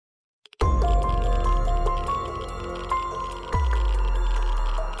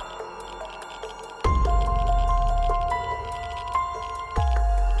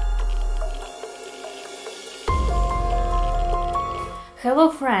Hello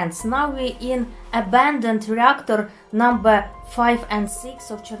friends, now we're in abandoned reactor number 5 and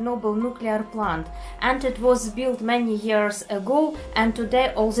 6 of Chernobyl nuclear plant, and it was built many years ago, and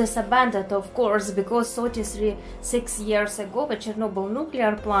today all this abandoned, of course, because 36 years ago the Chernobyl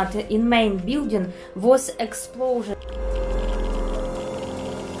nuclear plant in main building was explosion.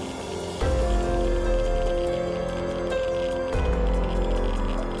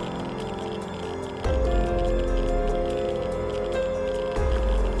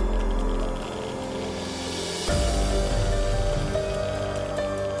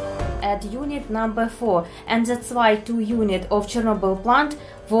 At unit number 4, and that's why 2 units of Chernobyl plant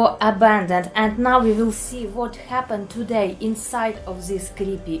were abandoned, and now we will see what happened today inside of this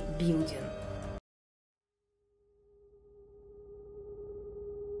creepy building.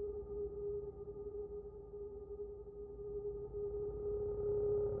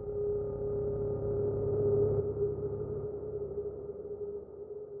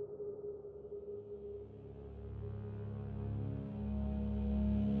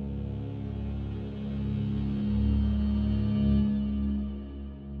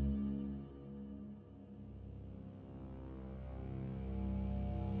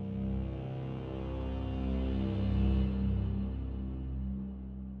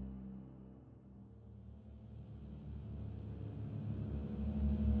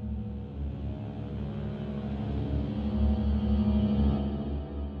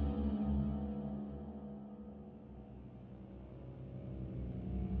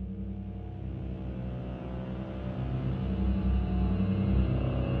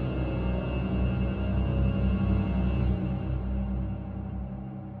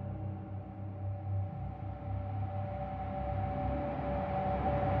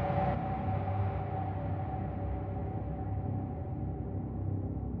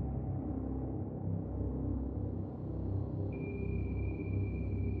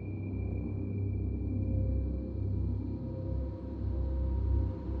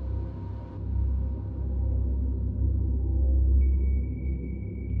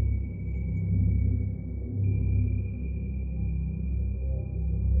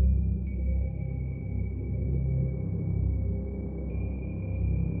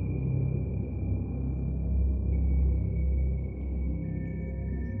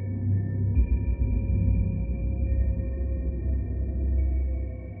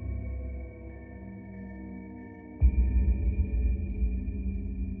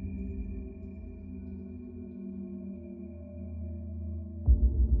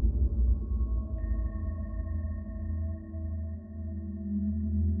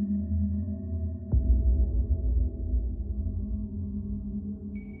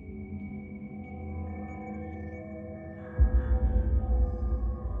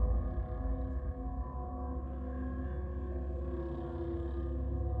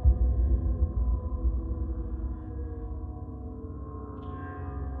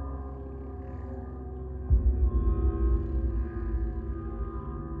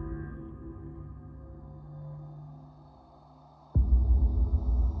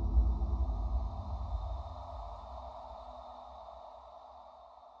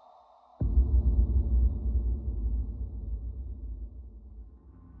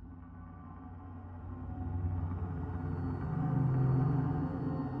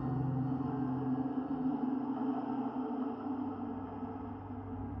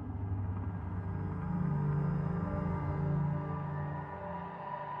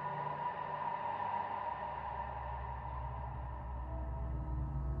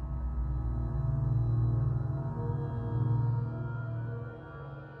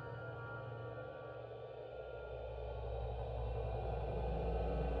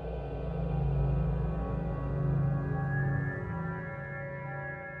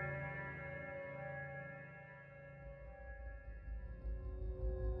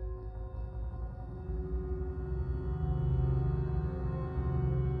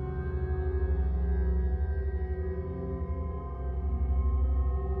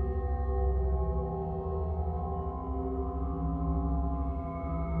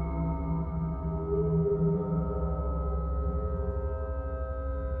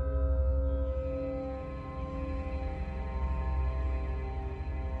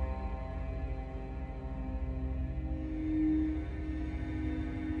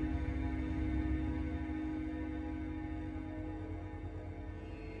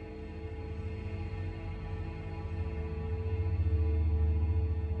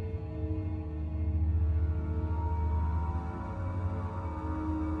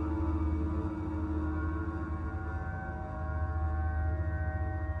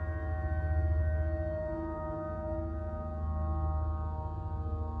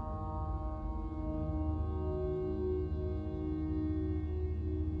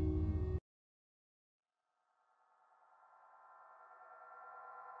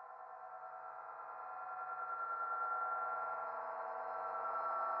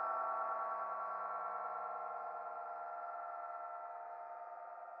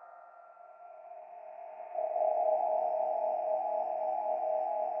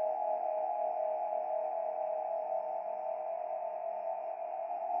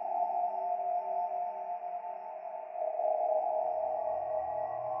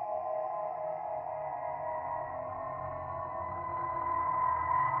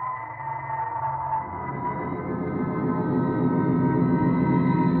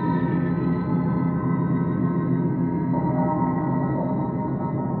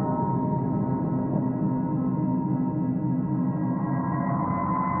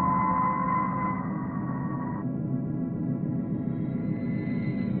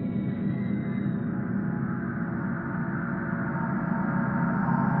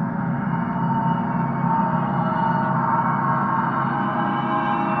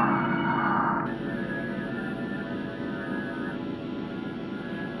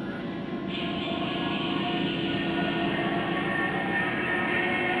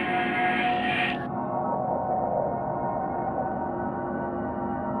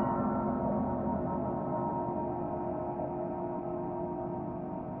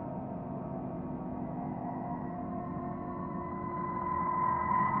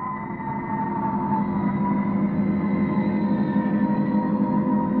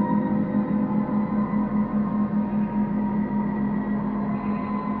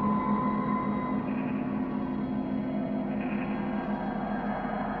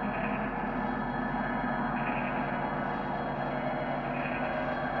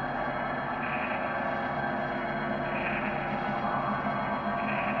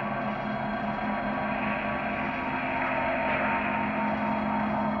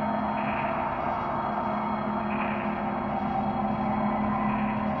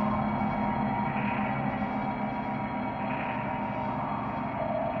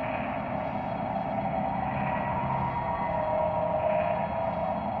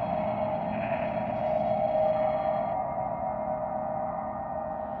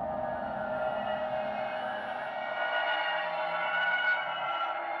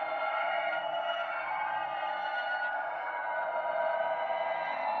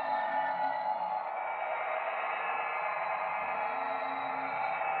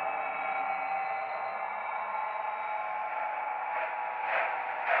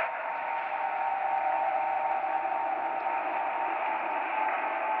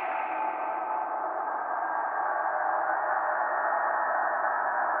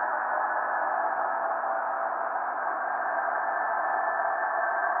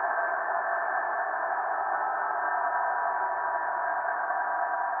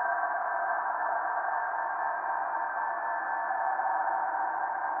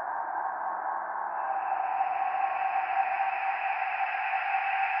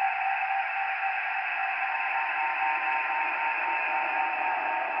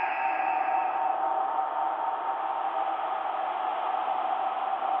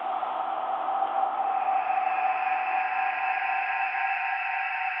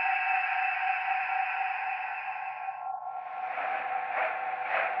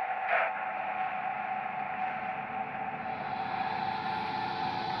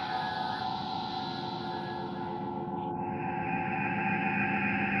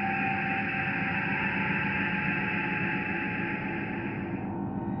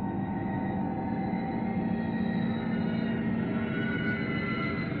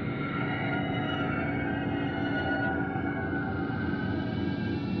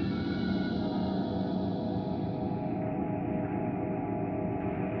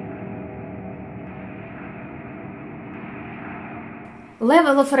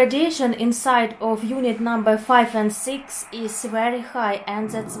 Level of radiation inside of unit number 5 and 6 is very high, and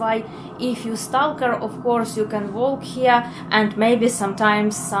that's why if you stalker, of course you can walk here, and maybe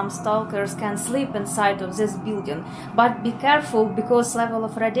sometimes some stalkers can sleep inside of this building. But be careful, because level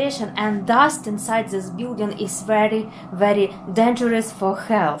of radiation and dust inside this building is very, very dangerous for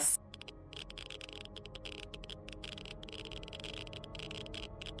health.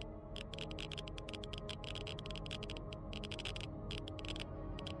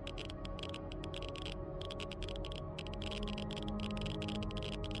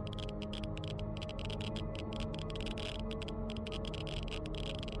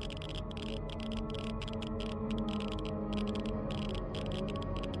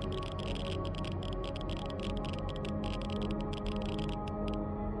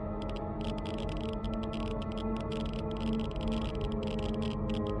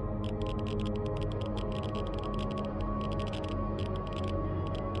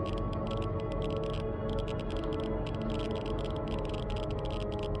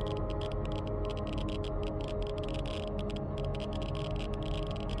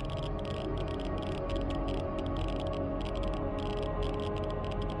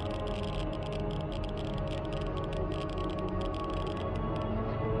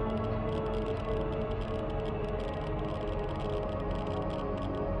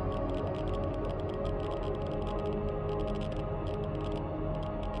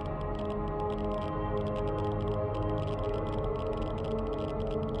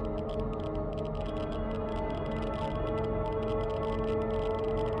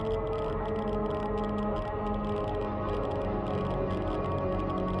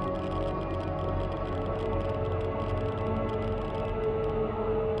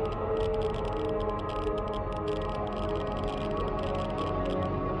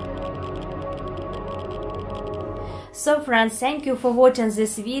 So friends, thank you for watching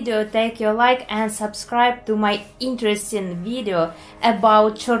this video. Take your like and subscribe to my interesting video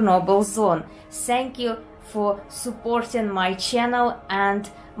about Chernobyl zone. Thank you for supporting my channel and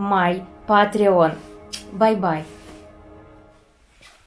my Patreon. Bye bye.